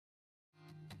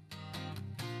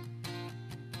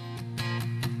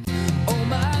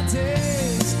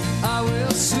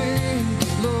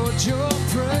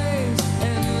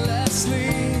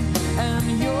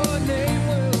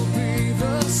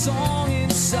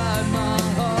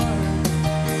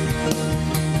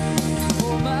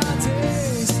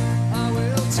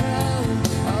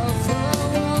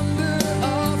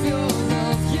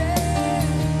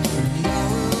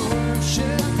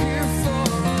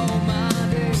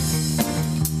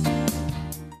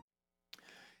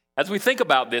As we think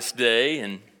about this day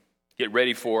and get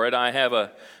ready for it, I have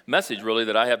a message really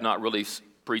that I have not really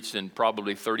preached in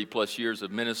probably 30 plus years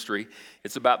of ministry.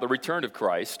 It's about the return of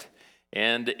Christ,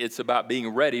 and it's about being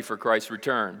ready for Christ's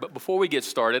return. But before we get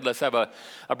started, let's have a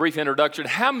brief introduction.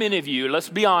 How many of you, let's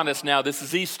be honest now, this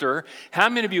is Easter, how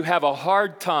many of you have a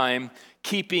hard time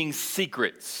keeping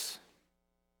secrets?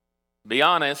 Be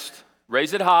honest,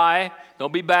 raise it high,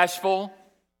 don't be bashful.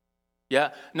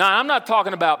 Yeah. Now, I'm not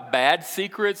talking about bad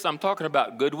secrets. I'm talking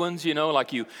about good ones,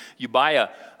 like you buy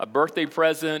a birthday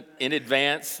present in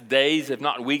advance, days, if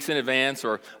not weeks in advance,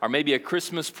 or maybe a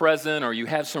Christmas present, or you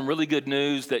have some really good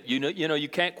news that you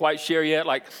can't quite share yet,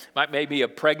 like maybe a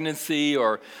pregnancy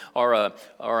or an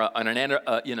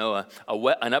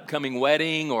upcoming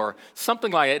wedding or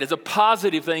something like that. It's a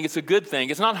positive thing. It's a good thing.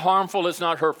 It's not harmful. It's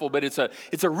not hurtful, but it's a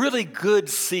really good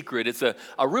secret. It's a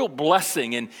real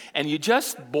blessing, and you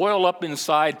just boil up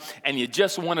inside and you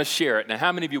just want to share it. Now,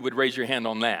 how many of you would raise your hand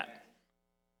on that?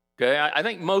 Okay, I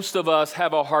think most of us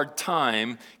have a hard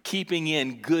time keeping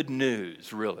in good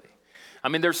news, really. I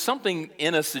mean, there's something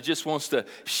in us that just wants to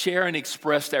share and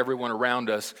express to everyone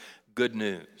around us good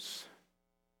news.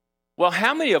 Well,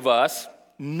 how many of us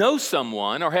know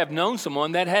someone or have known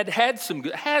someone that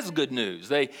has good news?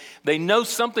 They know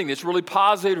something that's really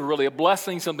positive, really a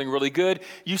blessing, something really good.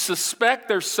 You suspect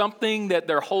there's something that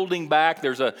they're holding back.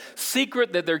 There's a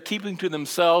secret that they're keeping to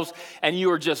themselves, and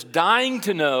you are just dying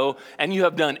to know, and you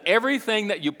have done everything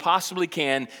that you possibly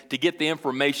can to get the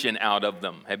information out of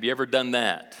them. Have you ever done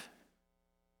that?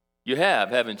 You have,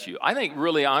 haven't you? I think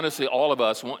really, honestly, all of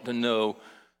us want to know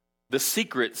the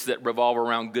secrets that revolve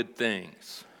around good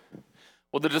things.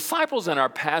 Well, the disciples in our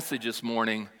passage this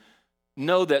morning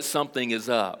know that something is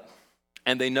up,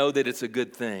 and they know that it's a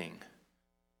good thing.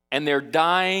 And they're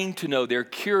dying to know, they're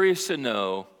curious to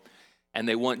know, and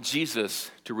they want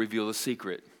Jesus to reveal the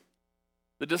secret.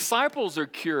 The disciples are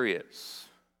curious.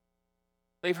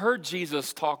 They've heard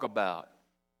Jesus talk about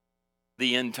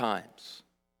the end times.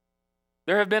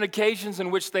 There have been occasions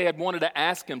in which they had wanted to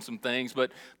ask him some things,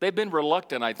 but they've been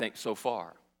reluctant, I think, so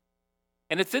far.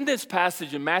 And it's in this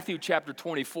passage in Matthew chapter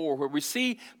 24 where we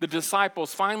see the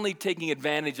disciples finally taking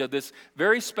advantage of this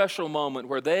very special moment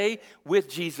where they, with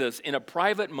Jesus in a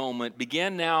private moment,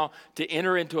 begin now to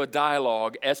enter into a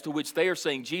dialogue as to which they are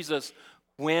saying, Jesus,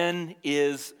 when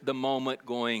is the moment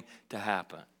going to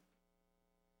happen?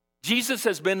 Jesus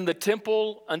has been in the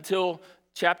temple until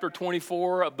chapter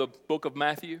 24 of the book of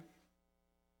Matthew.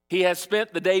 He has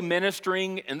spent the day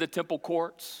ministering in the temple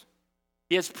courts.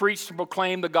 He has preached and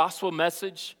proclaimed the gospel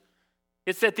message.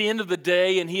 It's at the end of the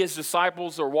day, and he and his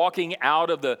disciples are walking out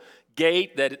of the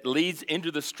gate that leads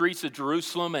into the streets of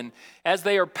Jerusalem. And as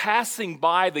they are passing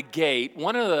by the gate,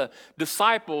 one of the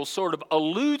disciples sort of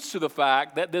alludes to the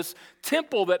fact that this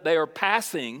temple that they are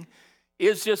passing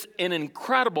is just an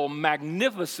incredible,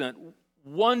 magnificent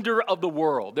wonder of the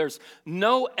world. There's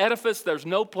no edifice, there's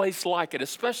no place like it,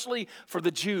 especially for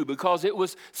the Jew, because it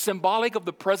was symbolic of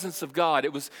the presence of God.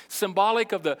 It was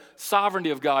symbolic of the sovereignty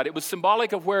of God. It was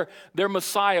symbolic of where their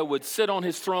Messiah would sit on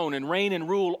his throne and reign and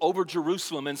rule over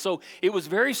Jerusalem. And so it was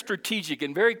very strategic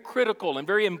and very critical and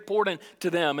very important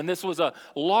to them. And this was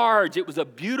it was a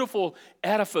beautiful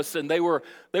edifice, and they were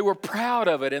proud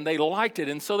of it, and they liked it.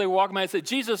 And so they walked by and said,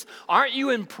 Jesus, aren't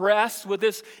you impressed with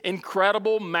this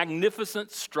incredible, magnificent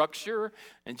structure?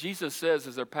 And Jesus says,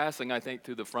 as they're passing, I think,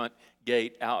 through the front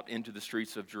gate out into the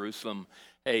streets of Jerusalem,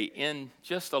 hey, in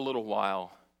just a little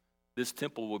while, this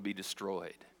temple will be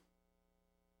destroyed,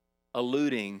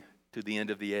 alluding to the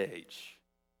end of the age.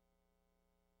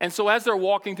 And so as they're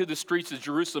walking through the streets of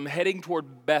Jerusalem, heading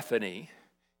toward Bethany,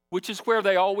 which is where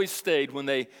they always stayed when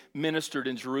they ministered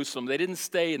in Jerusalem. They didn't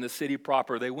stay in the city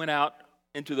proper. They went out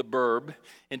into the burb,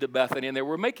 into Bethany, and they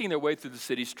were making their way through the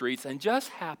city streets. And just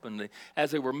happened,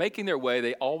 as they were making their way,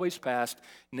 they always passed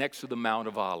next to the Mount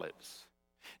of Olives.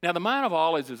 Now, the Mount of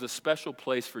Olives is a special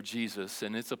place for Jesus,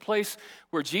 and it's a place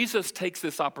where Jesus takes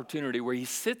this opportunity where he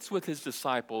sits with his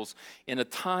disciples in a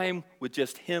time with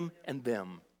just him and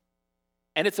them.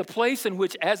 And it's a place in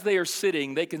which, as they are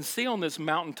sitting, they can see on this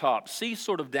mountaintop, see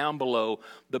sort of down below,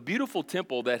 the beautiful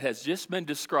temple that has just been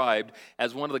described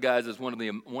as one of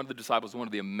the disciples, one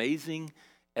of the amazing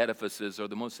edifices or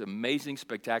the most amazing,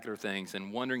 spectacular things,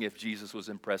 and wondering if Jesus was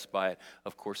impressed by it.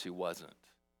 Of course he wasn't.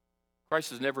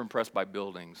 Christ is never impressed by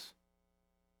buildings.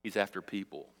 He's after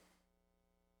people.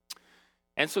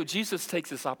 And so Jesus takes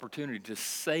this opportunity to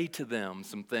say to them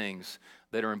some things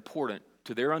that are important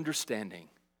to their understanding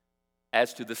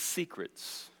as to the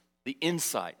secrets, the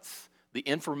insights, the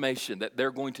information that they're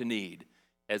going to need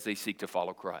as they seek to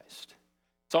follow Christ.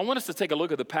 So I want us to take a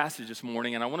look at the passage this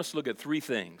morning, and I want us to look at three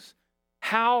things.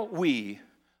 How we,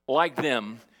 like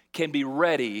them can be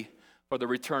ready for the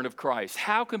return of Christ?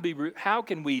 How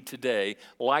can we today,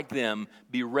 like them,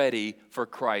 be ready for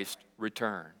Christ's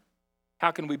return?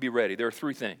 How can we be ready? There are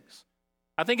three things.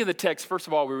 I think in the text, first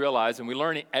of all, we realize, and we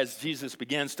learn as Jesus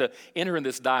begins to enter in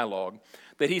this dialogue,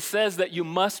 that he says that you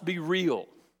must be real.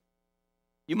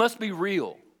 You must be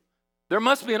real. There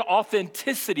must be an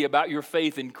authenticity about your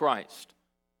faith in Christ.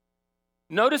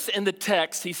 Notice in the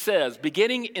text, he says,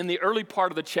 beginning in the early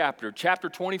part of the chapter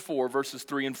 24, verses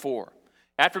 3 and 4,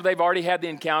 after they've already had the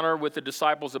encounter with the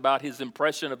disciples about his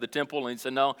impression of the temple, and he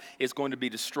said, no, it's going to be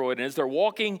destroyed. And as they're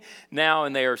walking now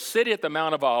and they are sitting at the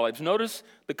Mount of Olives, notice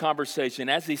the conversation.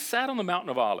 As he sat on the Mountain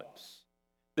of Olives,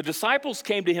 the disciples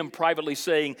came to him privately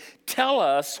saying, tell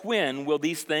us, when will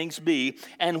these things be,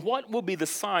 and what will be the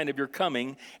sign of your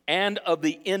coming and of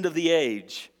the end of the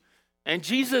age? And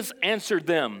Jesus answered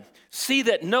them, see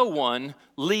that no one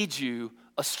leads you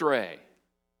astray.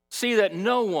 See that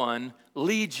no one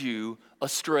leads you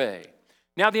astray.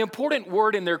 Now, the important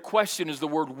word in their question is the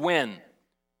word when.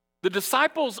 The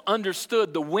disciples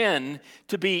understood the when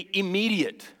to be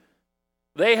immediate.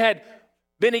 They had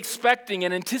been expecting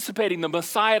and anticipating the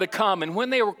Messiah to come. And when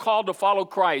they were called to follow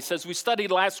Christ, as we studied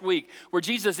last week, where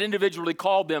Jesus individually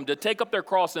called them to take up their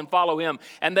cross and follow him,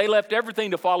 and they left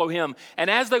everything to follow him. And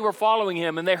as they were following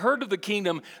him and they heard of the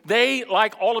kingdom, they,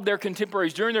 like all of their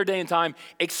contemporaries during their day and time,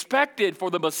 expected for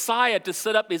the Messiah to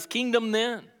set up his kingdom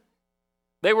then.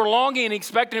 They were longing and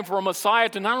expecting for a Messiah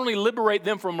to not only liberate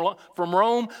them from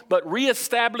Rome, but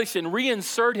reestablish and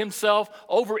reinsert himself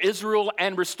over Israel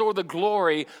and restore the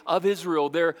glory of Israel,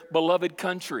 their beloved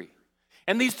country.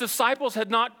 And these disciples had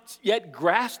not yet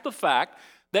grasped the fact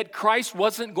that Christ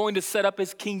wasn't going to set up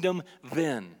his kingdom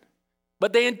then.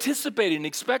 But they anticipated and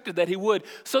expected that he would.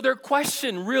 So their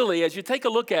question really, as you take a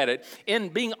look at it, in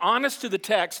being honest to the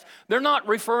text, they're not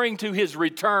referring to his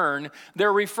return,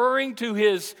 they're referring to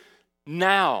his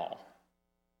now.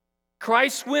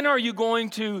 Christ, when are you going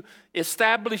to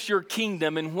establish your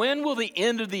kingdom, and when will the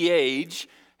end of the age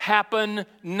happen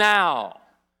now?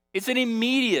 It's an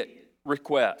immediate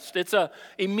request. It's an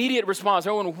immediate response.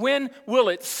 When will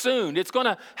it? Soon. It's going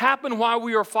to happen while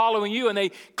we are following you, and they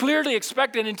clearly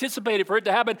expected and anticipated for it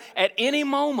to happen at any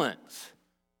moment.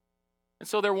 And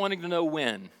so they're wanting to know,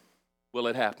 when will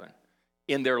it happen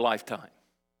in their lifetime?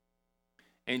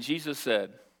 And Jesus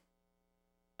said,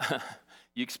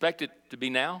 you expect it to be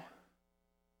now,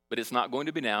 but it's not going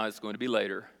to be now, it's going to be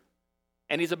later.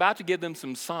 And he's about to give them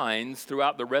some signs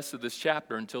throughout the rest of this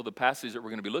chapter until the passage that we're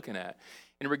going to be looking at,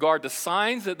 in regard to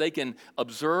signs that they can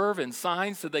observe and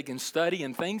signs that they can study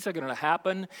and things that are going to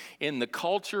happen in the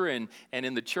culture and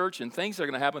in the church, and things that are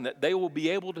going to happen that they will be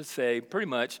able to say pretty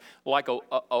much like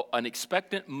an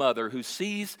expectant mother who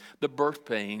sees the birth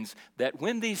pains, that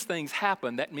when these things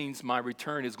happen, that means my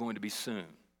return is going to be soon.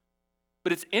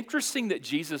 But it's interesting that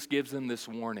Jesus gives them this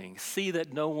warning. See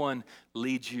that no one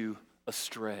leads you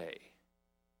astray.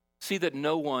 See that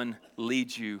no one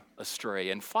leads you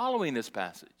astray. And following this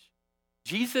passage,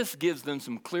 Jesus gives them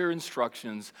some clear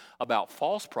instructions about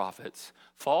false prophets,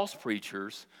 false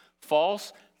preachers,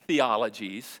 false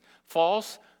theologies,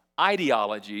 false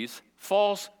ideologies,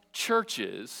 false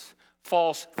churches,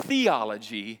 false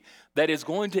theology that is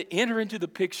going to enter into the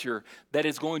picture, that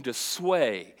is going to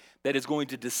sway, that is going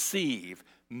to deceive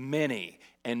many,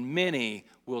 and many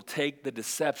will take the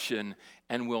deception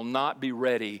and will not be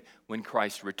ready when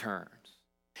Christ returns.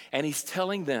 And he's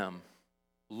telling them,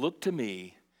 look to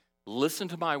me, listen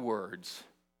to my words,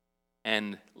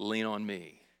 and lean on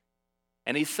me.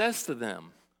 And he says to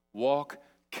them, walk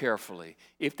carefully.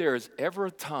 If there is ever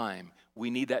a time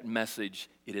we need that message,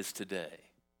 it is today.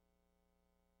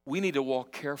 We need to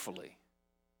walk carefully.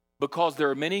 Because there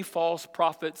are many false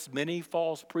prophets, many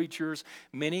false preachers,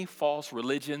 many false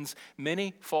religions,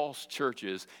 many false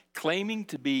churches claiming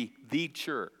to be the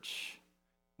church,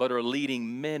 but are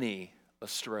leading many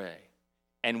astray.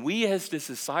 And we as his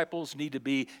disciples need to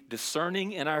be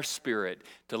discerning in our spirit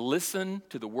to listen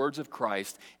to the words of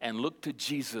Christ and look to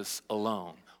Jesus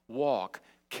alone. Walk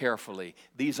carefully.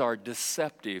 These are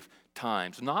deceptive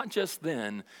times, not just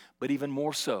then, but even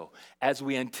more so as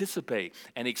we anticipate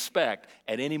and expect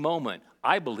at any moment,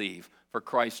 I believe, for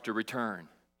Christ to return.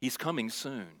 He's coming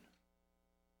soon.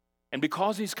 And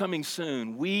because he's coming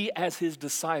soon, we as his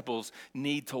disciples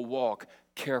need to walk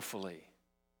carefully.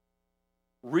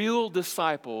 Real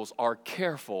disciples are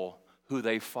careful who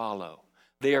they follow.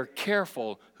 They are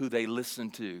careful who they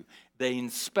listen to. They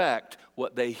inspect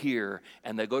what they hear,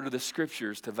 and they go to the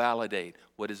scriptures to validate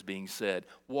what is being said.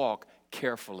 Walk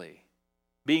carefully.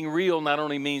 Being real not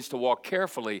only means to walk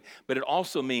carefully, but it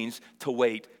also means to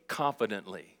wait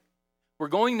confidently. We're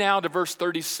going now to verse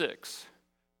 36.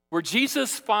 where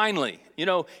Jesus finally,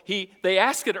 they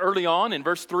ask it early on in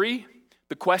verse 3,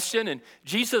 the question, and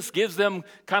Jesus gives them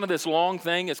kind of this long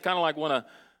thing. It's kind of like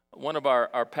one of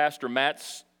our Pastor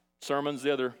Matt's sermons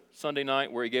the other Sunday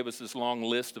night where he gave us this long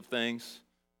list of things.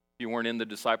 If you weren't in the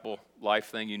disciple life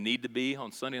thing, you need to be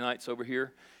on Sunday nights over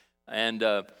here. And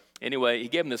anyway, he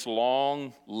gave them this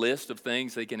long list of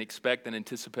things they can expect and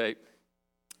anticipate.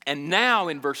 And now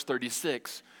in verse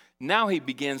 36, now he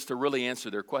begins to really answer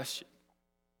their question.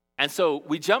 And so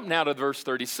we jump now to verse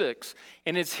 36,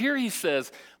 and it's here he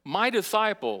says, my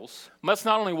disciples must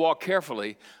not only walk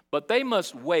carefully, but they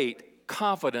must wait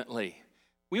confidently.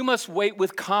 We must wait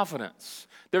with confidence.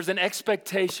 There's an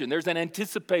expectation, there's an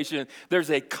anticipation, there's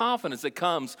a confidence that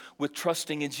comes with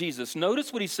trusting in Jesus.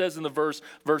 Notice what he says in the verse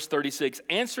 36,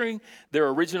 answering their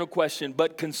original question,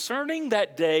 but concerning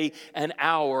that day and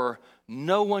hour,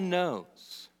 no one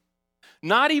knows.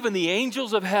 Not even the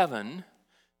angels of heaven,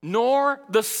 nor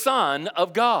the Son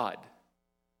of God.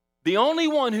 The only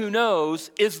one who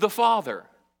knows is the Father.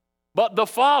 But the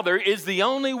Father is the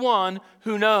only one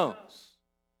who knows.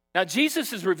 Now,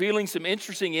 Jesus is revealing some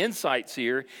interesting insights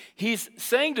here. He's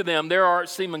saying to them there are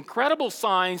some incredible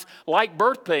signs like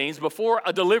birth pains before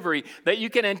a delivery that you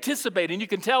can anticipate and you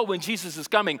can tell when Jesus is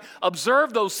coming.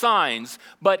 Observe those signs,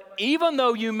 but even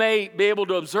though you may be able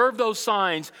to observe those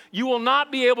signs, you will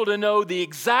not be able to know the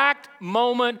exact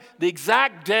moment, the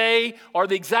exact day, or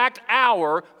the exact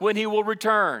hour when he will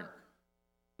return.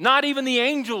 Not even the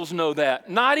angels know that.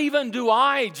 Not even do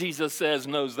I, Jesus says,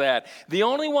 knows that. The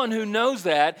only one who knows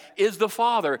that is the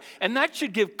Father. And that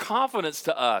should give confidence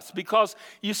to us because,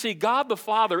 you see, God the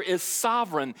Father is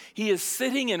sovereign. He is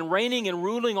sitting and reigning and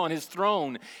ruling on his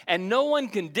throne. And no one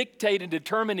can dictate and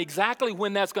determine exactly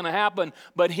when that's going to happen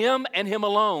but him and him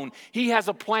alone. He has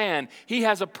a plan. He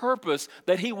has a purpose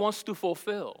that he wants to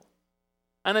fulfill.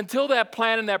 And until that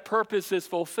plan and that purpose is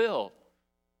fulfilled,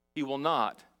 he will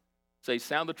not say,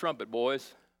 sound the trumpet,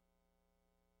 boys.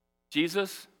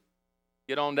 Jesus,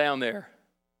 get on down there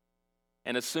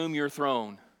and assume your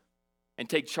throne and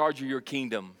take charge of your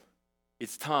kingdom.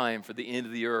 It's time for the end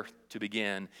of the earth to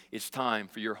begin. It's time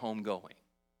for your homegoing.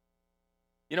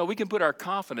 We can put our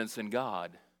confidence in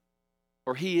God,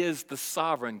 for he is the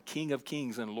sovereign King of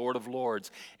kings and Lord of lords.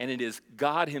 And it is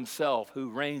God himself who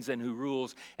reigns and who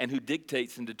rules and who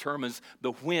dictates and determines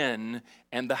the when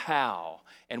and the how.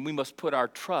 And we must put our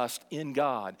trust in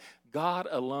God. God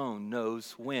alone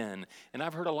knows when. And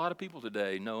I've heard a lot of people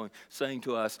today saying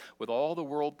to us, with all the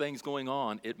world things going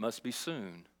on, it must be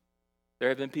soon. There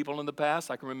have been people in the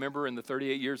past, I can remember in the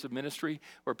 38 years of ministry,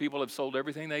 where people have sold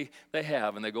everything they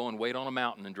have, and they go and wait on a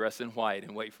mountain and dress in white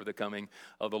and wait for the coming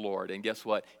of the Lord. And guess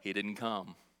what? He didn't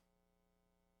come.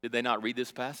 Did they not read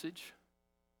this passage?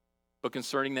 But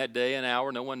concerning that day and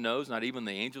hour, no one knows, not even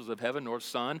the angels of heaven nor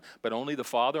Son, but only the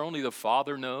Father. Only the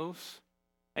Father knows.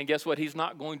 And guess what? He's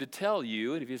not going to tell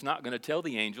you, and if he's not going to tell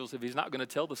the angels, if he's not going to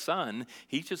tell the Son,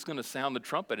 he's just going to sound the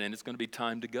trumpet, and it's going to be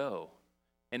time to go.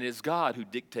 And it is God who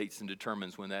dictates and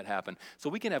determines when that happens. So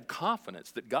we can have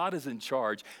confidence that God is in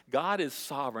charge. God is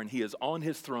sovereign. He is on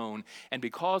his throne. And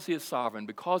because he is sovereign,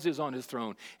 because he is on his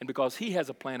throne, and because he has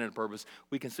a plan and a purpose,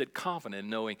 we can sit confident in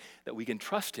knowing that we can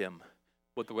trust him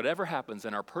with whatever happens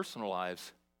in our personal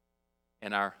lives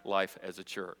and our life as a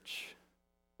church.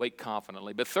 Wait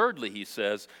confidently. But thirdly, he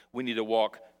says, we need to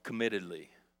walk committedly.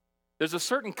 There's a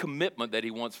certain commitment that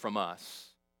he wants from us.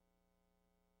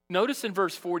 Notice in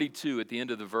verse 42 at the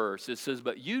end of the verse, it says,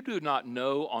 but you do not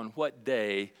know on what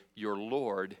day your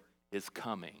Lord is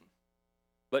coming.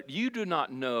 But you do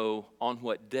not know on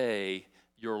what day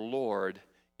your Lord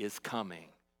is coming.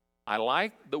 I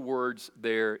like the words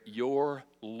there, your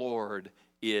Lord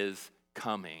is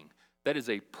coming. That is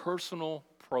a personal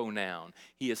pronoun.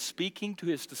 He is speaking to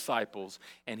his disciples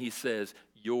and he says,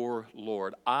 your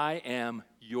Lord. I am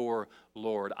your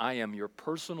Lord. I am your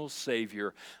personal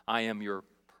Savior. I am your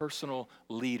personal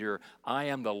leader. I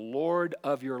am the Lord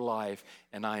of your life,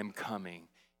 and I am coming.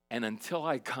 And until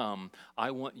I come,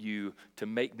 I want you to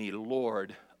make me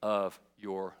Lord of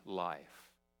your life.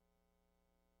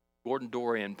 Gordon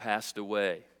Dorian passed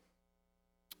away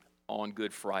on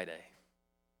Good Friday.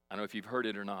 I don't know if you've heard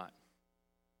it or not.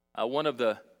 One of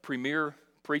the premier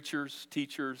preachers,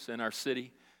 teachers in our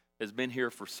city, has been here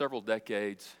for several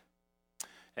decades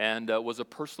and was a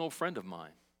personal friend of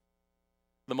mine.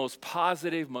 The most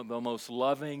positive, the most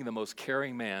loving, the most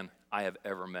caring man I have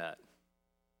ever met.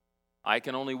 I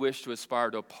can only wish to aspire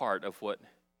to a part of what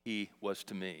he was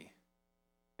to me.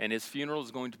 And his funeral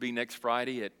is going to be next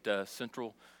Friday at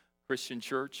Central Christian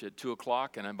Church at 2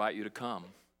 o'clock, and I invite you to come.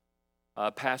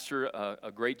 pastor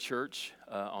a great church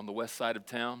on the west side of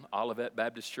town, Olivet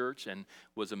Baptist Church, and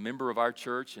was a member of our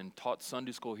church and taught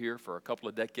Sunday school here for a couple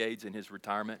of decades in his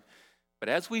retirement. But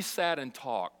as we sat and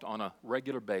talked on a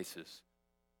regular basis,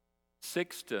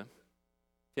 6 to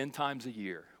 10 times a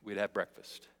year, we'd have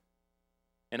breakfast.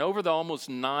 And over the almost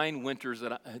 10 winters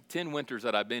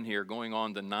that I've been here, going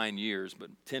on to 9 years, but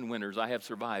 10 winters, I have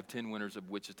survived 10 winters of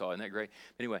Wichita. Isn't that great?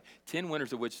 Anyway, 10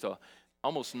 winters of Wichita,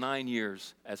 almost 9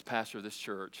 years as pastor of this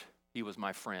church, he was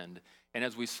my friend. And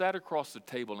as we sat across the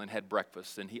table and had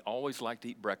breakfast, and he always liked to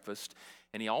eat breakfast,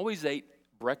 and he always ate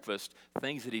breakfast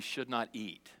things that he should not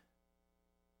eat.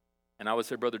 And I would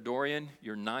say, Brother Dorian,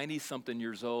 you're 90-something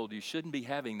years old. You shouldn't be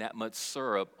having that much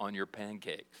syrup on your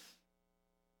pancakes.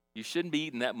 You shouldn't be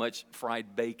eating that much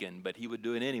fried bacon, but he would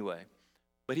do it anyway.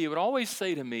 But he would always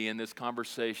say to me in this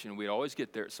conversation, we'd always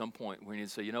get there at some point when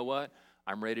he'd say, you know what,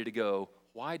 I'm ready to go.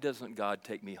 Why doesn't God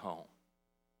take me home?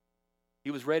 He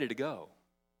was ready to go.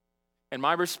 And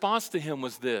my response to him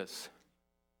was this.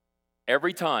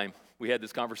 Every time we had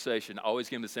this conversation, I always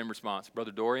gave him the same response.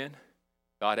 Brother Dorian,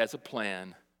 God has a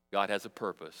plan. God has a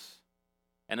purpose.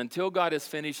 And until God has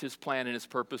finished his plan and his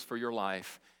purpose for your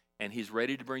life, and he's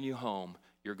ready to bring you home,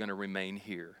 you're going to remain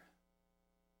here.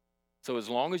 So as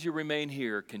long as you remain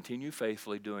here, continue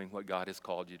faithfully doing what God has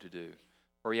called you to do.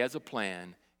 For he has a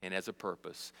plan and has a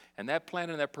purpose. And that plan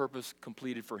and that purpose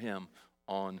completed for him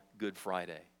on Good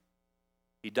Friday.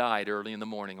 He died early in the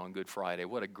morning on Good Friday.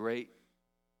 What a great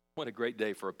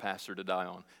day for a pastor to die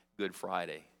on Good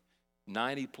Friday.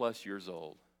 90 plus years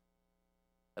old.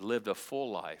 Had lived a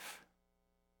full life.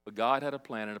 But God had a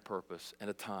plan and a purpose and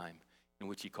a time in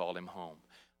which he called him home.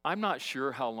 I'm not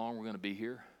sure how long we're going to be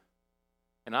here.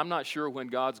 And I'm not sure when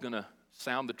God's going to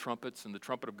sound the trumpets and the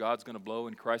trumpet of God's going to blow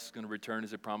and Christ is going to return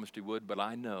as he promised he would. But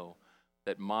I know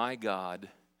that my God,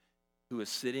 who is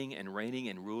sitting and reigning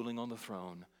and ruling on the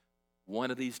throne,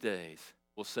 one of these days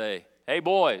will say, hey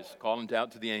boys, calling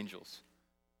out to the angels,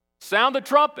 sound the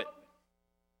trumpet.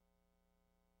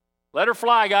 Let her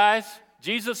fly, guys.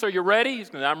 Jesus, are you ready?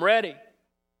 He's going to say, I'm ready.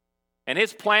 And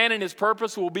his plan and his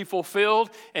purpose will be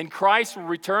fulfilled, and Christ will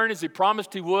return as he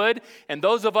promised he would. And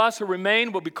those of us who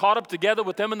remain will be caught up together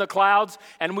with him in the clouds,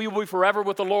 and we will be forever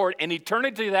with the Lord. And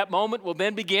eternity, that moment, will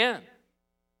then begin.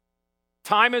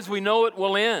 Time as we know it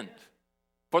will end.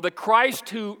 For the Christ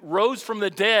who rose from the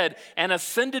dead and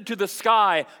ascended to the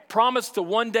sky promised to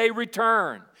one day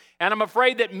return. And I'm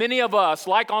afraid that many of us,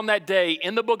 like on that day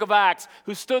in the book of Acts,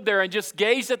 who stood there and just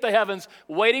gazed at the heavens,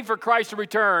 waiting for Christ to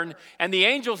return, and the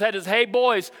angels had his, hey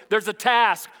boys, there's a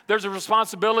task, there's a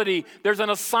responsibility, there's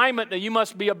an assignment that you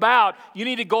must be about. You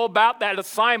need to go about that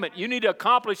assignment. You need to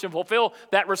accomplish and fulfill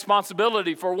that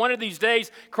responsibility. For one of these days,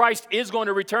 Christ is going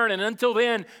to return, and until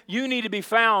then, you need to be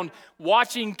found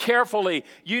watching carefully.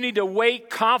 You need to wait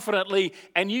confidently,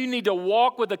 and you need to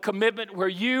walk with a commitment where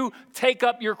you take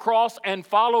up your cross and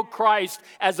follow Christ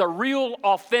as a real,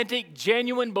 authentic,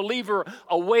 genuine believer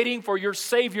awaiting for your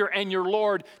Savior and your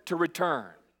Lord to return.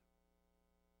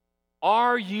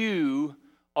 Are you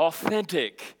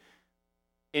authentic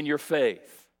in your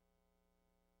faith?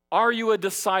 Are you a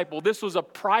disciple? This was a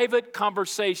private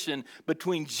conversation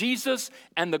between Jesus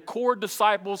and the core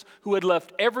disciples who had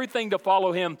left everything to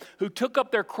follow him, who took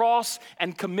up their cross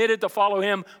and committed to follow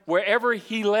him wherever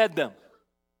he led them.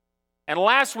 And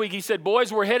last week he said,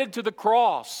 boys, we're headed to the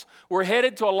cross. We're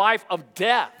headed to a life of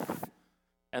death.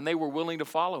 And they were willing to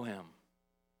follow him.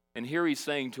 And here he's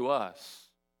saying to us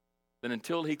that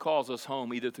until he calls us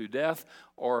home, either through death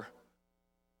or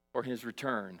his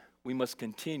return, we must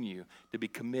continue to be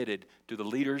committed to the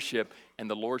leadership and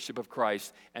the lordship of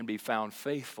Christ and be found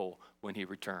faithful when he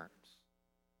returns.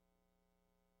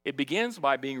 It begins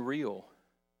by being real,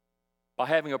 by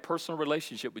having a personal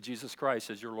relationship with Jesus Christ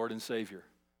as your Lord and Savior.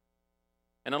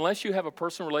 And unless you have a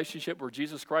personal relationship where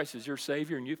Jesus Christ is your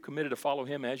Savior and you've committed to follow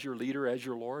him as your leader, as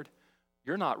your Lord,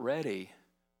 you're not ready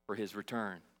for his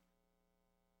return.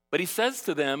 But he says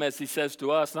to them, as he says to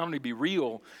us, not only be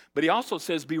real, but he also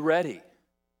says be ready.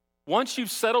 Once you've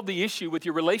settled the issue with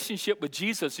your relationship with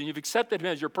Jesus and you've accepted him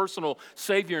as your personal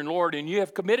Savior and Lord and you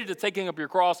have committed to taking up your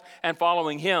cross and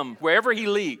following him wherever he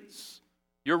leads,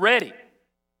 you're ready.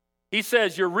 He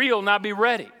says you're real, now be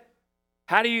ready.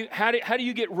 How do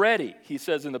you get ready, he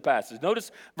says in the passage.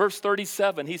 Notice verse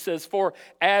 37. He says, for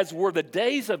as were the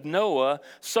days of Noah,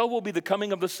 so will be the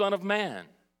coming of the Son of Man.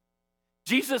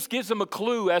 Jesus gives them a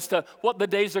clue as to what the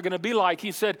days are going to be like.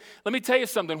 He said, let me tell you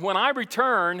something. When I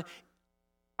return,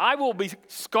 I will be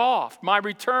scoffed. My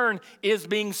return is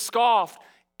being scoffed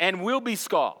and will be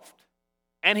scoffed.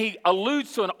 And he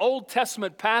alludes to an Old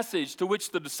Testament passage to which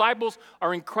the disciples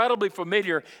are incredibly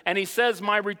familiar. And he says,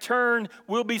 my return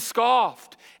will be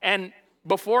scoffed. And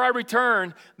before I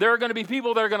return, there are going to be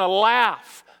people that are going to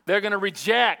laugh. They're going to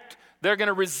reject. They're going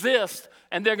to resist.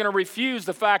 And they're going to refuse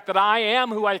the fact that I am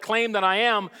who I claim that I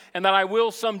am and that I will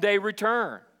someday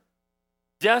return.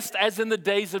 Just as in the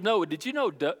days of Noah. Did you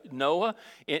know Noah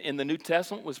in the New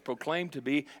Testament was proclaimed to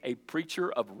be a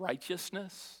preacher of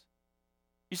righteousness?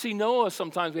 You see, Noah,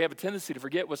 sometimes we have a tendency to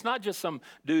forget, was not just some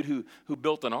dude who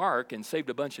built an ark and saved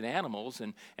a bunch of animals,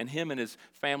 and him and his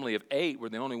family of 8 were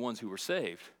the only ones who were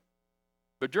saved.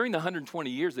 But during the 120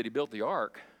 years that he built the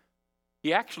ark,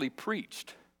 he actually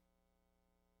preached.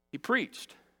 He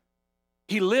preached.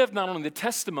 He lived not only the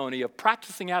testimony of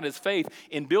practicing out his faith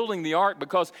in building the ark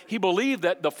because he believed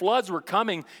that the floods were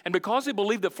coming. And because he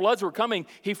believed that floods were coming,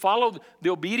 he followed the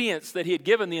obedience that he had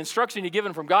given, the instruction he had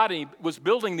given from God, and he was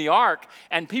building the ark.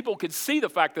 And people could see the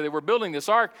fact that they were building this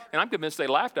ark. And I'm convinced they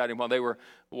laughed at him while they were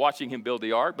watching him build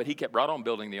the ark, but he kept right on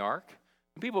building the ark.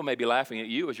 And people may be laughing at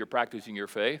you as you're practicing your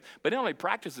faith, but he not only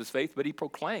practiced his faith, but he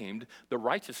proclaimed the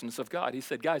righteousness of God. He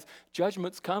said, guys,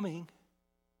 judgment's coming.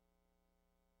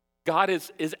 God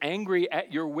is angry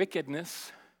at your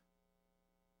wickedness.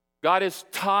 God is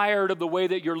tired of the way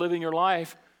that you're living your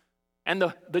life. And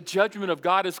the judgment of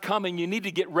God is coming. You need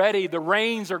to get ready. The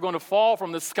rains are going to fall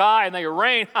from the sky, and they are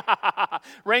rain.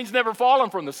 Rain's never fallen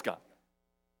from the sky.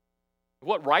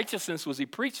 What righteousness was he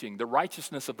preaching? The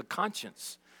righteousness of the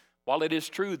conscience. While it is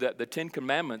true that the 10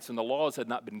 Commandments and the laws had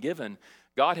not been given,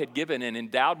 God had given and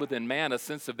endowed within man a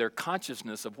sense of their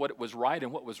consciousness of what was right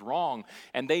and what was wrong.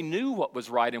 And they knew what was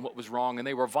right and what was wrong. And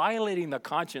they were violating the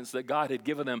conscience that God had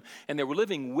given them. And they were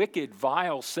living wicked,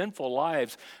 vile, sinful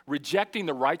lives, rejecting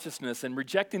the righteousness and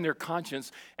rejecting their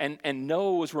conscience. And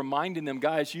Noah was reminding them,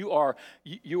 guys, you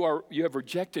have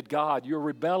rejected God. You're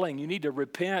rebelling. You need to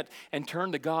repent and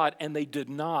turn to God. And they did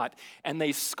not. And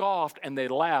they scoffed and they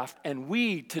laughed. And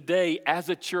we today as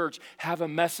a church have a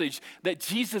message that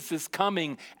Jesus is coming.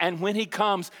 And when he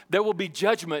comes, there will be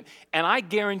judgment. And I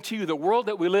guarantee you the world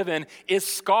that we live in is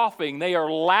scoffing. They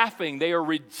are laughing. They are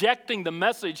rejecting the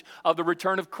message of the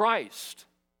return of Christ.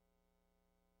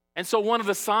 And so one of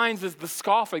the signs is the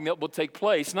scoffing that will take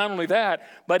place. Not only that,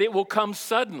 but it will come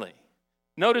suddenly.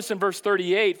 Notice in verse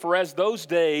 38, for as those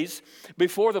days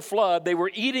before the flood, they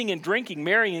were eating and drinking,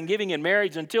 marrying and giving in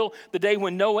marriage until the day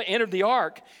when Noah entered the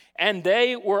ark. And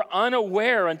they were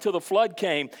unaware until the flood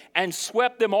came and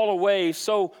swept them all away.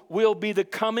 So will be the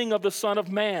coming of the Son of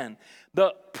Man.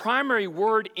 The primary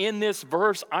word in this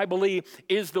verse, I believe,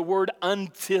 is the word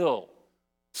until.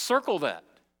 Circle that.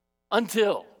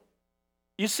 Until.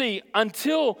 You see,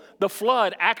 until the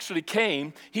flood actually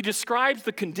came, he describes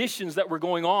the conditions that were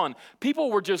going on.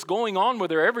 People were just going on with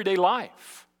their everyday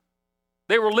life.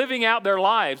 They were living out their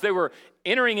lives. They were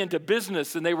entering into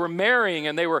business, and they were marrying,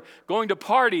 and they were going to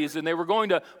parties, and they were going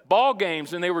to ball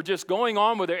games, and they were just going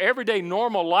on with their everyday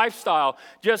normal lifestyle,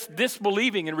 just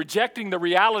disbelieving and rejecting the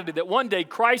reality that one day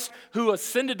Christ, who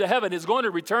ascended to heaven, is going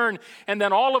to return. And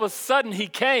then all of a sudden he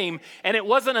came, and it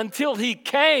wasn't until he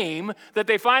came that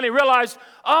they finally realized,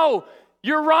 oh,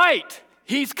 you're right,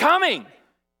 he's coming.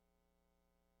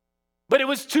 But it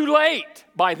was too late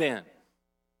by then.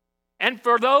 And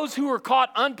for those who were caught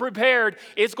unprepared,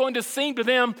 it's going to seem to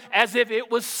them as if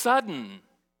it was sudden.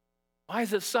 Why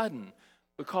is it sudden?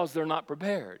 Because they're not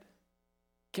prepared.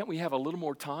 Can't we have a little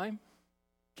more time?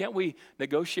 Can't we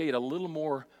negotiate a little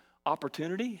more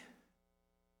opportunity?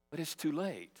 But it's too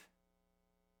late.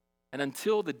 And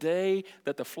until the day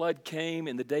that the flood came,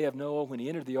 in the day of Noah, when he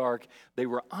entered the ark, they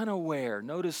were unaware.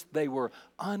 Notice they were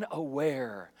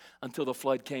unaware until the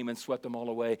flood came and swept them all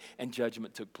away and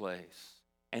judgment took place.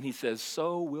 And he says,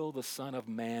 so will the Son of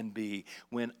Man be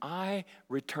when I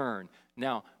return.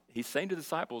 Now, he's saying to the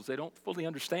disciples, they don't fully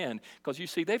understand, because you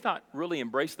see, they've not really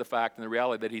embraced the fact and the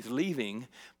reality that he's leaving,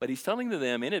 but he's telling to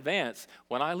them in advance,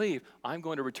 when I leave, I'm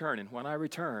going to return. And when I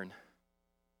return,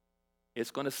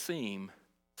 it's going to seem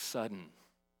sudden.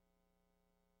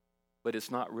 But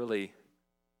it's not really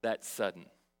that sudden.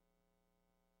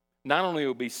 Not only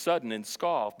will it be sudden and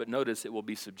scoff, but notice it will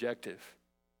be subjective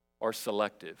or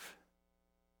selective.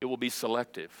 It will be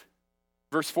selective.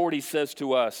 Verse 40 says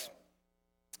to us,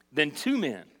 then 2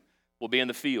 men will be in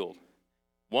the field.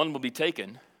 One will be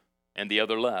taken and the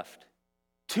other left.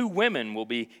 2 women will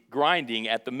be grinding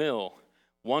at the mill.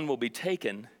 One will be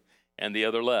taken and the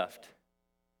other left.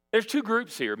 There's 2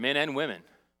 groups here, men and women.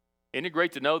 Isn't it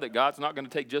great to know that God's not going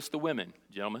to take just the women,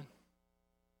 gentlemen?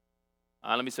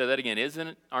 Let me say that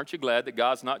again. Aren't you glad that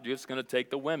God's not just going to take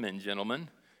the women, gentlemen?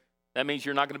 That means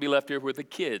you're not going to be left here with the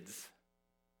kids.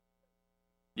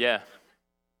 Yeah.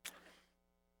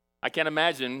 I can't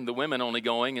imagine the women only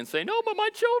going and saying, "No, but my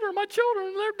children,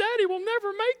 their daddy will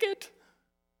never make it."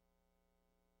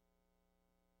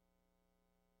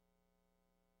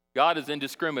 God is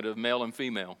indiscriminate of male and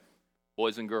female,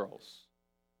 boys and girls.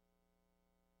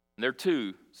 And there are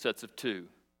two sets of two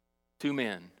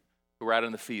men who are out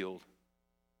in the field,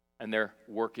 and they're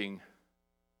working,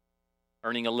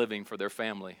 earning a living for their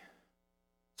family,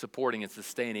 supporting and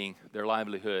sustaining their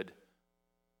livelihood.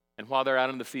 And while they're out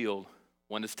in the field,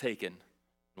 one is taken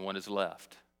and one is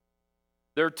left.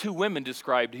 There are two women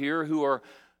described here who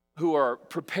are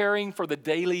preparing for the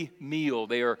daily meal.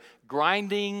 They are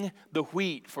grinding the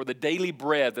wheat for the daily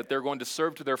bread that they're going to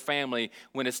serve to their family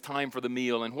when it's time for the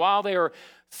meal. And while they are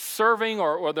serving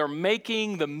or they're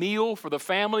making the meal for the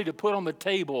family to put on the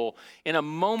table, in a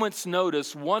moment's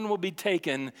notice, one will be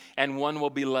taken and one will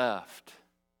be left.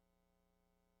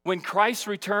 When Christ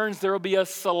returns, there will be a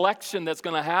selection that's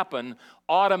going to happen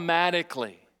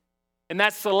automatically. And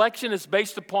that selection is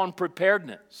based upon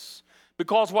preparedness.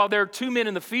 Because while there are two men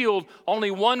in the field,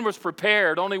 only one was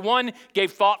prepared. Only one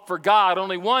gave thought for God.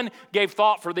 Only one gave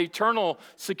thought for the eternal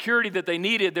security that they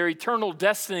needed, their eternal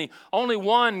destiny. Only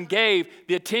one gave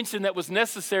the attention that was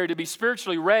necessary to be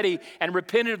spiritually ready and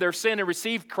repented of their sin and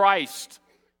received Christ.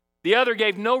 The other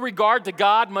gave no regard to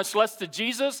God, much less to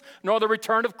Jesus, nor the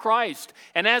return of Christ.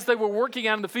 And as they were working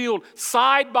out in the field,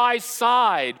 side by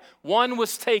side, one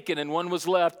was taken and one was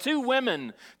left. Two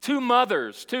women, two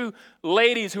mothers, two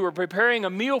ladies who were preparing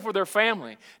a meal for their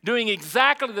family, doing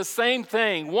exactly the same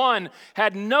thing. One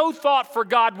had no thought for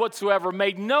God whatsoever,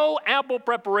 made no ample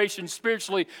preparation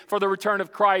spiritually for the return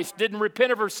of Christ, didn't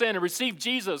repent of her sin and receive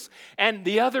Jesus. And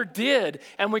the other did.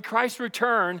 And when Christ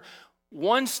returned,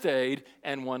 one stayed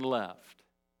and one left.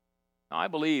 Now, I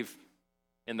believe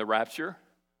in the rapture,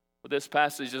 but this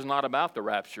passage is not about the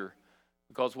rapture,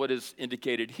 because what is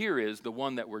indicated here is the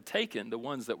ones that were taken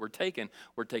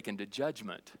were taken to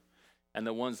judgment, and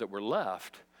the ones that were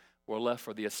left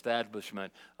for the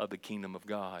establishment of the kingdom of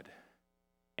God.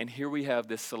 And here we have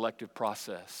this selective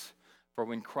process. For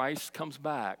when Christ comes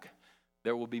back,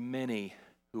 there will be many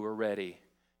who are ready,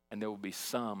 and there will be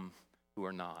some who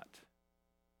are not.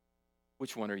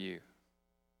 Which one are you?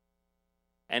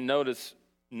 And notice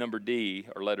number D,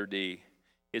 or letter D,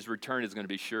 his return is going to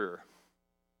be sure.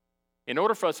 In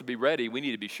order for us to be ready, we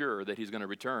need to be sure that he's going to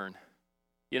return.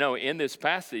 You know, in this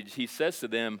passage, he says to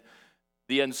them,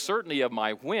 the uncertainty of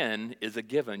my when is a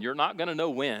given. You're not going to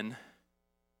know when.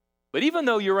 But even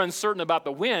though you're uncertain about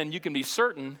the when, you can be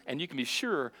certain and you can be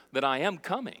sure that I am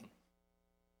coming.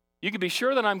 You can be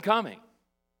sure that I'm coming.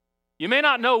 You may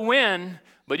not know when,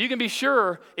 but you can be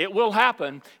sure it will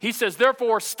happen. He says,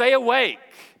 therefore, stay awake.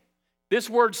 This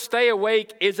word stay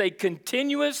awake is a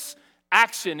continuous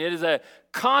action. It is a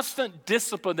constant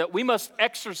discipline that we must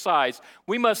exercise.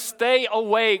 We must stay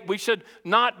awake. We should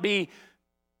not be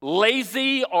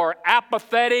lazy or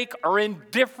apathetic or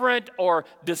indifferent or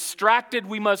distracted.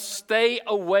 We must stay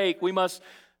awake. We must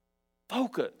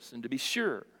focus and to be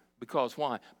sure. Because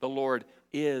why? The Lord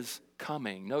is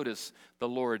coming. Notice the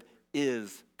Lord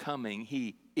is coming.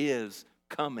 He is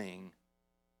coming.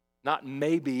 Not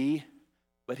maybe,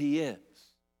 but he is.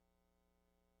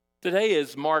 Today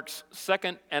is Mark's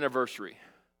second anniversary.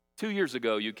 2 years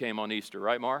ago you came on Easter,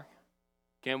 right, Mark?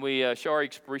 Can we show our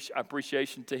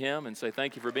appreciation to him and say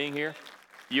thank you for being here?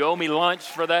 You owe me lunch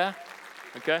for that,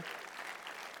 okay?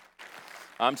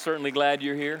 I'm certainly glad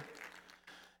you're here.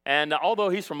 And although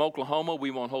he's from Oklahoma,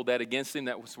 we won't hold that against him.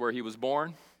 That was where he was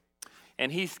born.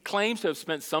 And he claims to have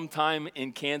spent some time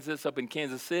in Kansas, up in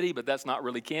Kansas City, but that's not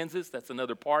really Kansas. That's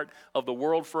another part of the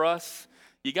world for us.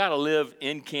 You got to live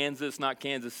in Kansas, not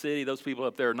Kansas City. Those people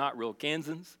up there are not real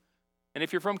Kansans. And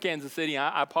if you're from Kansas City,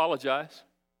 I apologize.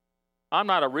 I'm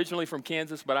not originally from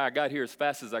Kansas, but I got here as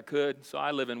fast as I could, so I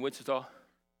live in Wichita.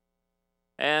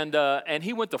 And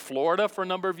he went to Florida for a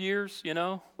number of years, you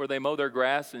know, where they mow their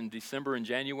grass in December and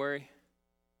January.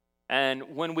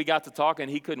 And when we got to talking,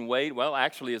 he couldn't wait. Well,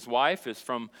 actually, his wife is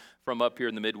from up here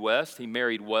in the Midwest. He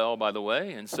married well, by the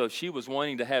way. And so she was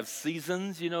wanting to have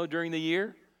seasons, you know, during the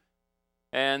year.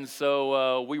 And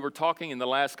so we were talking in the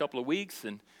last couple of weeks,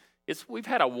 and we've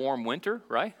had a warm winter,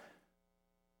 right?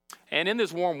 And in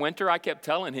this warm winter, I kept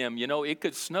telling him, you know, it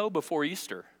could snow before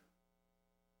Easter.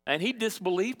 And he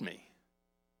disbelieved me.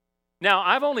 Now,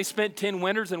 I've only spent 10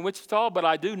 winters in Wichita, but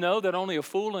I do know that only a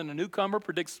fool and a newcomer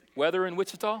predicts weather in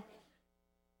Wichita.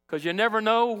 Because you never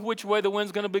know which way the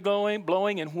wind's going to be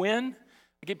blowing and when.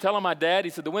 I keep telling my dad,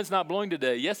 he said, the wind's not blowing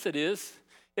today. Yes, it is.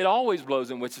 It always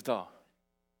blows in Wichita.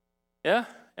 Yeah?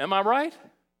 Am I right?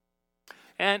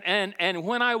 And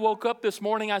when I woke up this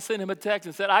morning, I sent him a text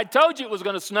and said, I told you it was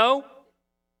going to snow.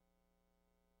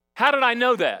 How did I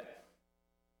know that?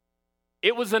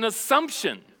 It was an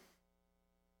assumption.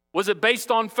 Was it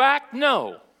based on fact?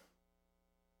 No.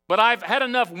 But I've had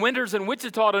enough winters in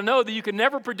Wichita to know that you can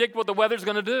never predict what the weather's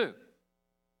going to do.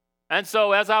 And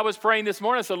so as I was praying this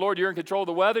morning, I said, Lord, you're in control of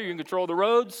the weather. You're in control of the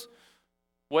roads.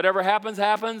 Whatever happens,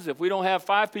 happens. If we don't have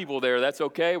 5 people there, that's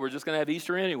okay. We're just going to have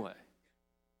Easter anyway.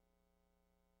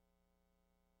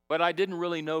 But I didn't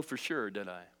really know for sure, did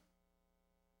I?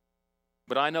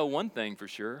 But I know one thing for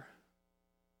sure.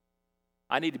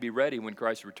 I need to be ready when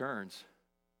Christ returns.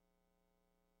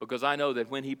 Because I know that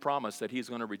when he promised that he's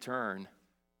going to return,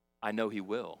 I know he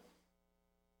will.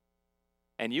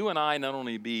 And you and I not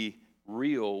only be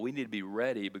real, we need to be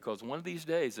ready, because one of these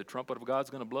days the trumpet of God's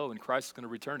going to blow and Christ is going to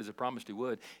return as he promised he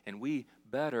would, and we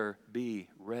better be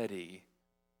ready.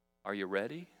 Are you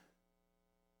ready?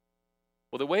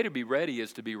 Well, the way to be ready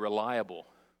is to be reliable.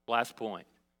 Last point.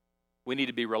 We need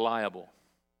to be reliable.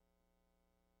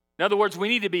 In other words, we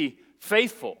need to be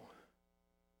faithful.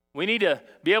 We need to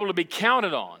be able to be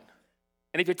counted on.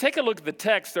 And if you take a look at the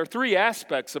text, there are 3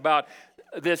 aspects about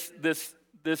this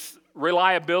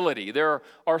reliability. There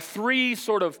are 3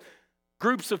 sort of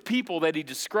groups of people that he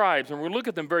describes, and we'll look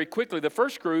at them very quickly. The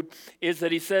first group is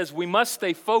that he says we must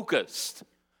stay focused.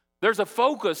 There's a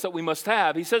focus that we must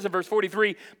have. He says in verse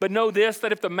 43, but know this,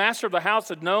 that if the master of the house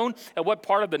had known at what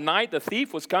part of the night the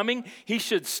thief was coming, he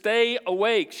should stay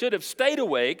awake, should have stayed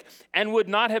awake, and would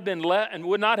not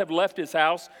have left his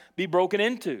house be broken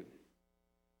into.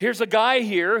 Here's a guy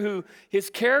here who his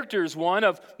character is one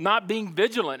of not being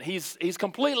vigilant. He's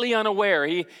completely unaware.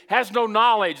 He has no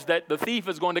knowledge that the thief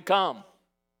is going to come.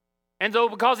 And so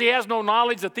because he has no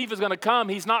knowledge the thief is going to come,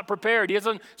 he's not prepared. He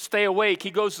doesn't stay awake.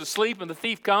 He goes to sleep and the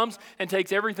thief comes and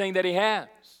takes everything that he has.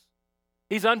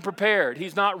 He's unprepared.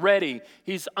 He's not ready.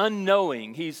 He's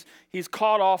unknowing. He's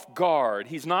caught off guard.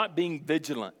 He's not being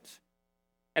vigilant.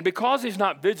 And because he's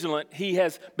not vigilant, he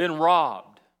has been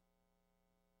robbed.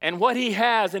 And what he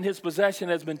has in his possession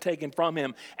has been taken from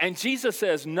him. And Jesus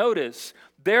says, notice,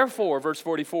 therefore, verse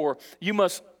 44, you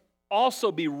must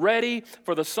also be ready,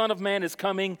 for the Son of Man is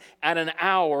coming at an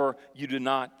hour you do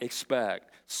not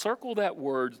expect. Circle that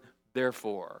word,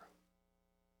 therefore.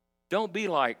 Don't be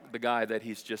like the guy that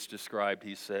he's just described,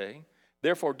 he's saying.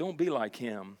 Therefore, don't be like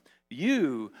him.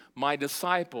 You, my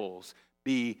disciples,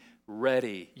 be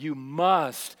ready. You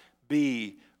must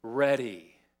be ready.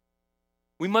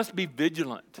 We must be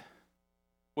vigilant.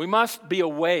 We must be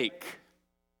awake.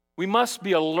 We must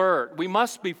be alert. We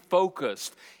must be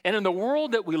focused. And in the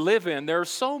world that we live in, there are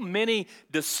so many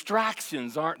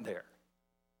distractions, aren't there?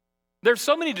 There's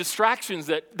so many distractions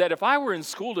that if I were in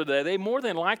school today, they more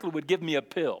than likely would give me a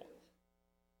pill.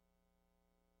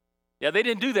 Yeah, they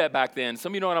didn't do that back then.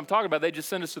 Some of you know what I'm talking about. They just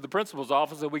sent us to the principal's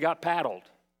office and we got paddled.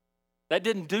 That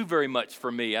didn't do very much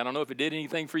for me. I don't know if it did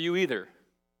anything for you either.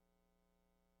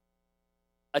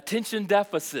 Attention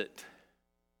deficit.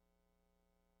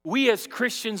 We as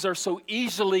Christians are so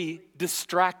easily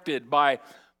distracted by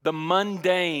the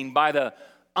mundane, by the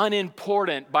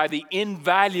unimportant, by the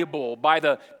invaluable, by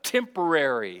the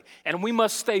temporary. And we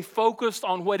must stay focused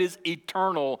on what is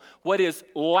eternal, what is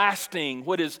lasting,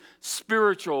 what is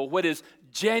spiritual, what is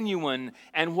genuine,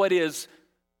 and what is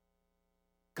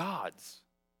God's.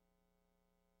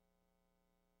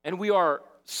 And we are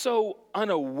so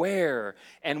unaware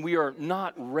and we are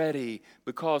not ready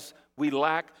because we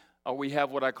lack, or we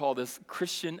have what I call this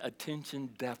Christian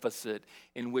attention deficit,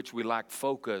 in which we lack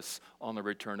focus on the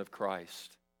return of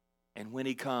Christ. And when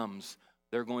he comes,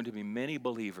 there are going to be many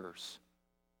believers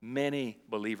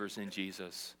in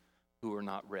Jesus who are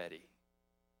not ready.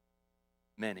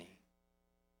 Many.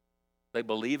 They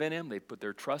believe in him, they put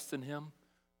their trust in him,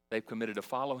 they've committed to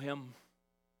follow him,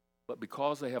 but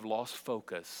because they have lost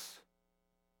focus,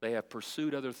 they have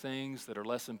pursued other things that are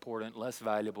less important, less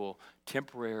valuable,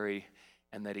 temporary,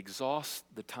 and that exhaust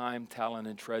the time, talent,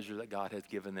 and treasure that God has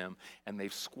given them. And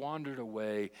they've squandered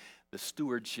away the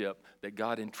stewardship that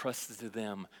God entrusted to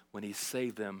them when he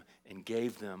saved them and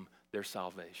gave them their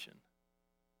salvation.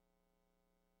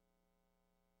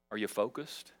 Are you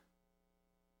focused?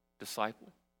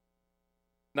 Disciple?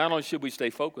 Not only should we stay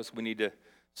focused, we need to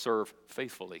serve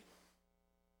faithfully.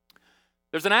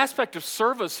 There's an aspect of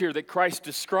service here that Christ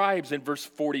describes in verse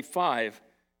 45.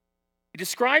 He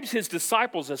describes his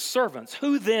disciples as servants.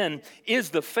 Who then is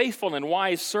the faithful and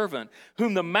wise servant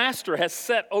whom the master has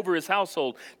set over his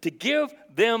household to give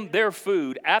them their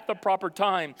food at the proper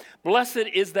time? Blessed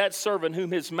is that servant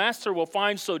whom his master will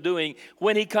find so doing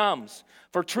when he comes.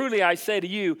 For truly I say to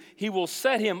you, he will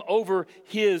set him over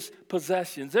his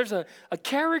possessions. There's a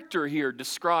character here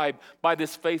described by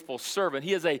this faithful servant.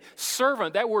 He is a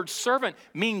servant. That word servant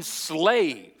means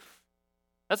slave.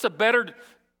 That's a better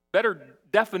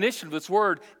definition of this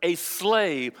word, a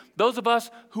slave. Those of us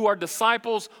who are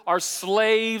disciples are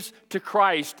slaves to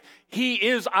Christ. He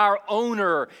is our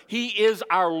owner. He is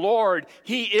our Lord.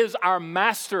 He is our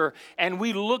master. And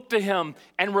we look to him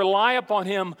and rely upon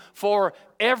him for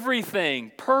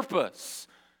everything, purpose,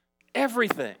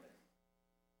 everything.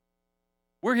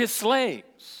 We're his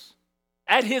slaves.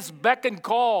 At his beck and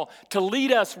call to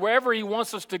lead us wherever he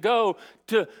wants us to go,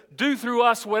 to do through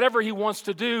us whatever he wants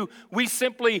to do, we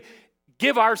simply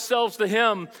give ourselves to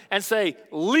him and say,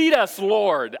 lead us,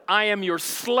 Lord. I am your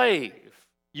slave.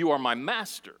 You are my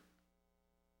master.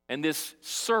 And this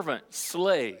servant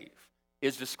slave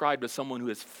is described as someone who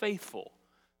is faithful,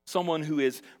 someone who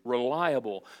is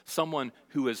reliable, someone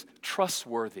who is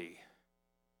trustworthy.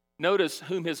 Notice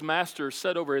whom his master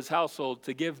set over his household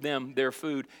to give them their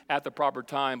food at the proper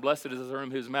time. Blessed is the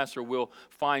whom his master will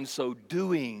find so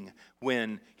doing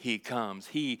when he comes.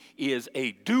 He is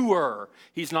a doer.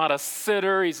 He's not a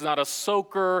sitter. He's not a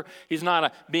soaker. He's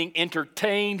not being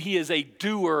entertained. He is a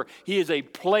doer. He is a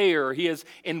player. He is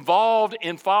involved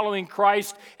in following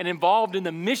Christ and involved in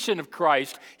the mission of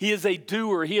Christ. He is a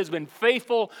doer. He has been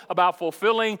faithful about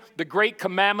fulfilling the great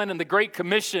commandment and the great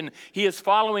commission. He is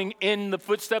following in the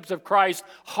footsteps of Christ,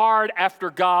 hard after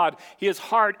God. His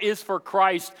heart is for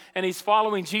Christ, and he's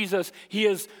following Jesus. He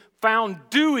is found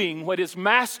doing what his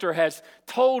master has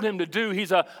told him to do.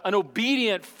 He's an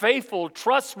obedient, faithful,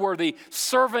 trustworthy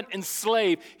servant and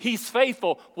slave. He's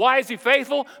faithful. Why is he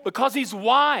faithful? Because he's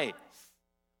wise.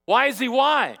 Why is he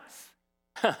wise?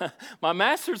 My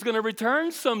master's going to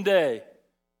return someday.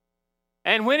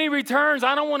 And when he returns,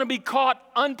 I don't want to be caught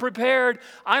unprepared.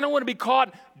 I don't want to be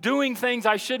caught doing things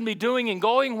I shouldn't be doing and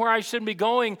going where I shouldn't be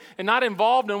going and not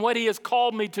involved in what he has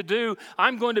called me to do.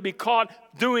 I'm going to be caught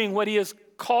doing what he has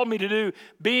called me to do,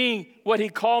 being what he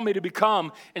called me to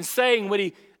become, and saying what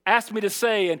he asked me to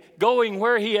say, and going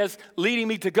where he is leading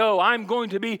me to go. I'm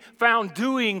going to be found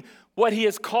doing what he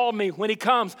has called me when he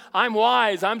comes. I'm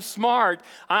wise. I'm smart.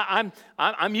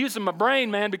 I'm using my brain,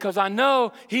 man, because I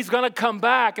know he's going to come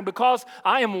back. And because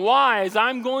I am wise,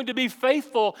 I'm going to be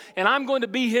faithful, and I'm going to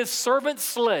be his servant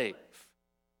slave.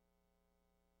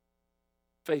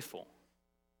 Faithful.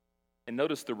 And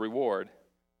notice the reward.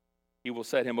 He will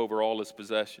set him over all his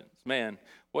possessions. Man,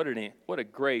 what a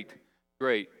great,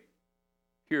 great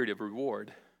period of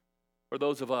reward for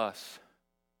those of us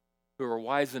who are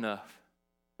wise enough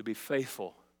to be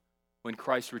faithful when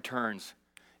Christ returns.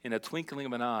 In a twinkling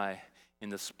of an eye, in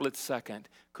the split second,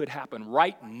 could happen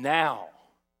right now.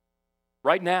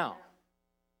 Right now.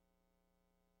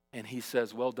 And he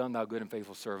says, well done, thou good and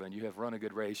faithful servant. You have run a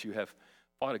good race. You have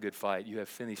fought a good fight. You have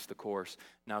finished the course.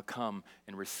 Now come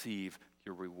and receive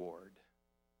your reward.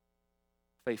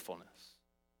 Faithfulness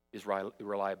is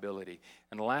reliability.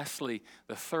 And lastly,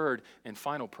 the third and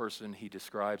final person he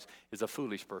describes is a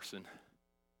foolish person.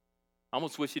 I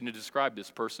almost wish he didn't describe this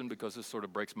person because this sort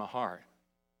of breaks my heart.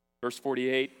 Verse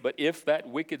 48, but if that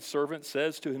wicked servant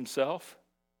says to himself,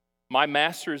 my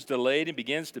master is delayed, and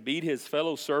begins to beat his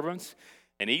fellow servants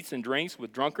and eats and drinks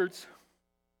with drunkards,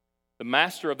 the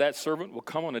master of that servant will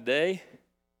come on a day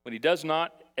when he does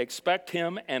not expect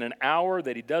him, and an hour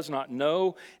that he does not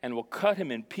know, and will cut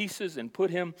him in pieces and put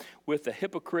him with the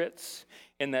hypocrites.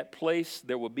 In that place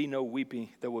there will be no weeping,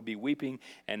 there will be weeping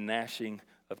and gnashing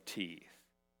of teeth.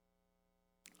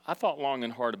 I thought long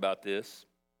and hard about this.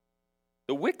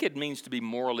 The wicked means to be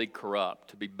morally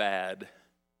corrupt, to be bad,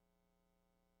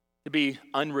 to be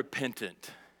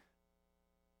unrepentant,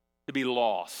 to be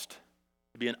lost,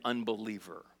 to be an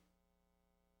unbeliever.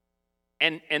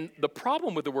 And the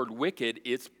problem with the word wicked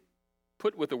is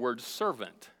put with the word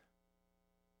servant.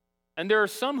 And there are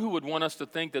some who would want us to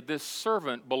think that this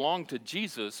servant belonged to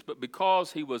Jesus, but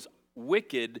because he was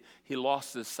wicked, he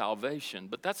lost his salvation.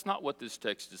 But that's not what this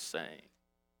text is saying.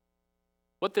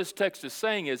 What this text is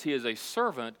saying is he is a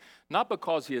servant, not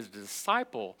because he is a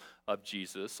disciple of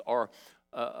Jesus or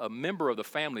a member of the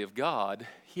family of God.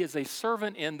 He is a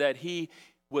servant in that he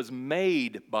was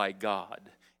made by God.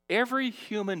 Every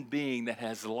human being that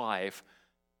has life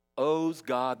owes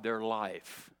God their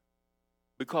life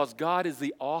because God is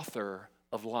the author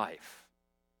of life.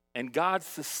 And God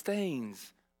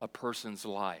sustains a person's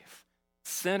life.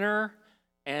 Sinner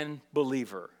and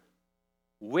believer.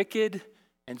 Wicked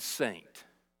and saint.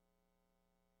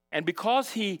 And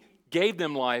because he gave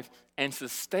them life and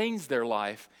sustains their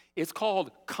life, it's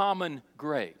called common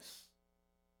grace.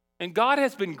 And God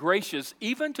has been gracious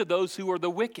even to those who are the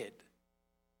wicked.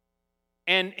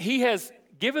 And he has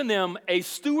given them a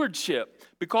stewardship,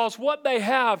 because what they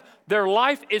have, their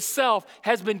life itself,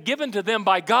 has been given to them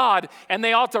by God, and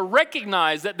they ought to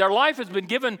recognize that their life has been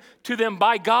given to them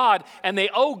by God, and they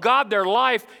owe God their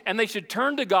life, and they should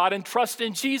turn to God and trust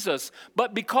in Jesus.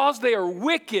 But because they are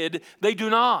wicked, they do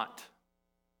not.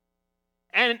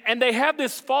 And they have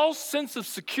this false sense of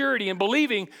security in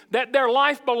believing that their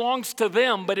life belongs to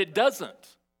them, but it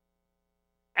doesn't.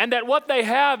 And that what they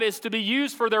have is to be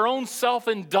used for their own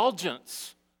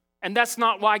self-indulgence. And that's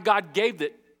not why God gave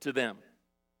it to them.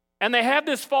 And they have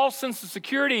this false sense of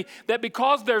security that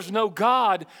because there's no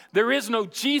God, there is no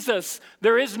Jesus,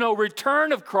 there is no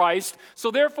return of Christ,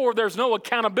 so therefore there's no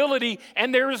accountability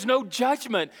and there is no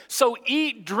judgment. So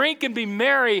eat, drink, and be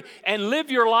merry and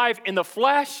live your life in the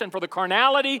flesh and for the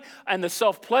carnality and the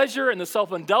self-pleasure and the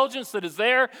self-indulgence that is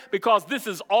there, because this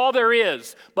is all there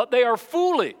is. But they are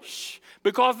foolish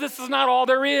because this is not all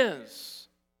there is.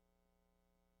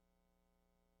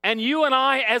 And you and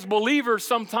I, as believers,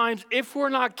 sometimes, if we're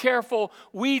not careful,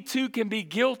 we too can be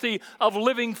guilty of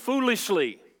living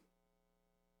foolishly.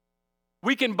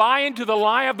 We can buy into the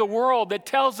lie of the world that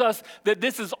tells us that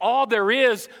this is all there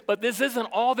is, but this isn't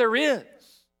all there is.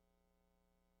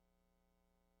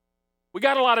 We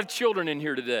got a lot of children in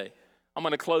here today. I'm going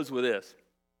to close with this.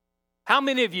 How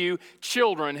many of you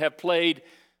children have played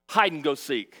hide and go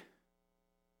seek?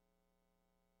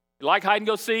 You like hide and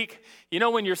go seek? You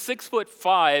know, when you're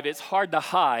 6'5", it's hard to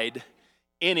hide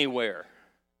anywhere.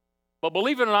 But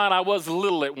believe it or not, I was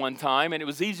little at one time, and it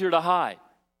was easier to hide.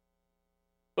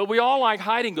 But we all like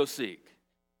hide and go seek.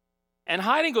 And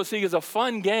hide and go seek is a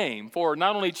fun game for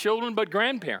not only children, but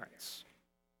grandparents.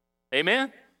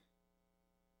 Amen?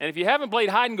 And if you haven't played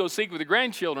hide and go seek with the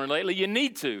grandchildren lately, you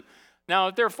need to. Now,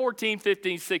 if they're 14,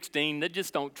 15, 16, they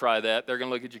just don't try that. They're going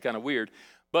to look at you kind of weird.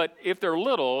 But if they're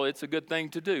little, it's a good thing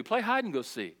to do. Play hide and go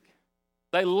seek.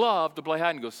 They love to play hide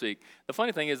and go seek. The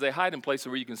funny thing is they hide in places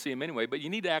where you can see them anyway, but you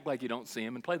need to act like you don't see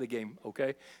them and play the game,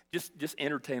 okay? Just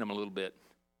entertain them a little bit.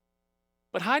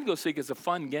 But hide and go seek is a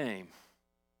fun game.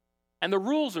 And the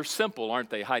rules are simple, aren't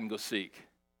they, hide and go seek?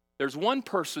 There's one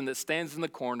person that stands in the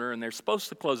corner, and they're supposed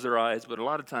to close their eyes, but a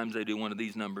lot of times they do one of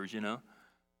these numbers, you know?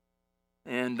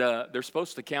 And they're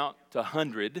supposed to count to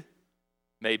 100,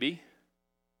 maybe.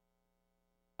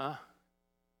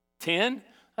 10?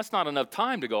 That's not enough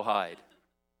time to go hide.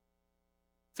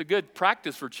 It's a good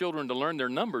practice for children to learn their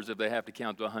numbers if they have to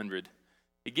count to 100.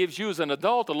 It gives you as an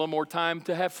adult a little more time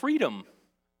to have freedom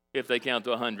if they count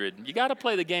to 100. You got to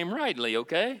play the game rightly,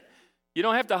 okay? You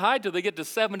don't have to hide till they get to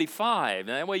 75. And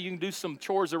that way you can do some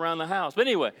chores around the house. But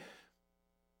anyway,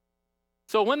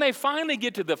 so when they finally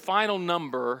get to the final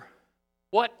number,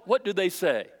 what do they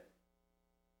say?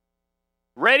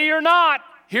 Ready or not,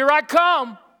 here I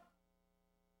come.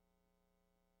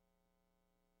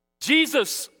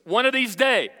 Jesus, one of these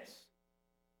days,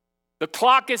 the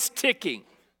clock is ticking,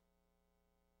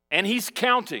 and he's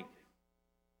counting.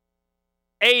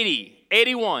 80,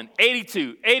 81,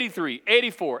 82, 83,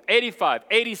 84, 85,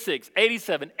 86,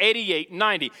 87, 88,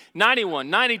 90, 91,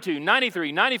 92,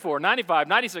 93, 94, 95,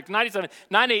 96, 97,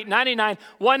 98, 99,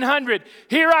 100.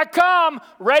 Here I come,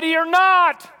 ready or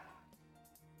not.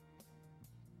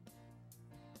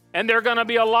 And there are going to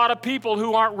be a lot of people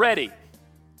who aren't ready.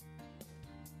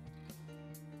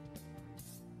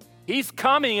 He's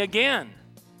coming again.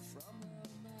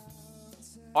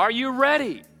 Are you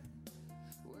ready?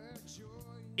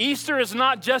 Easter is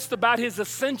not just about his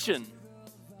ascension.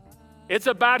 It's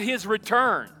about his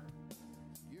return.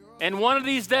 And one of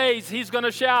these days, he's going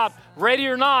to shout, ready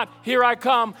or not, here I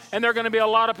come. And there are going to be a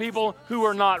lot of people who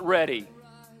are not ready.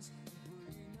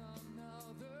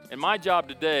 And my job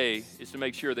today is to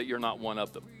make sure that you're not one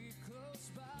of them.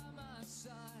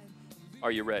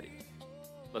 Are you ready?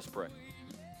 Let's pray.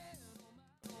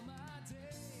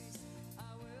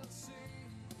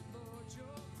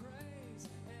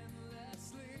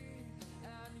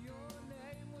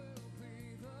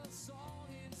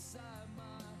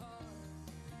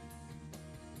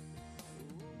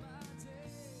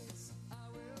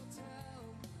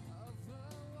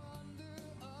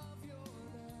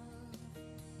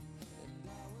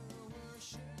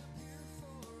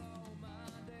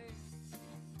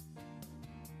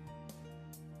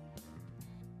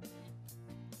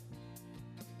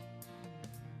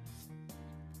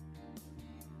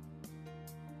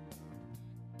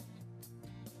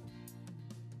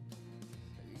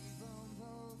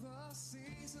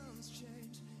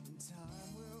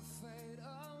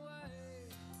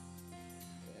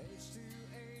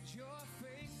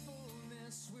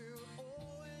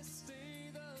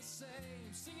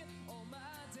 Sing it all my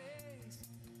days.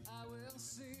 I will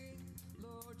sing,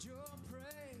 Lord, your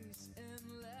praise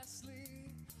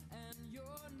endlessly.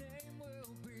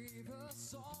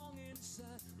 song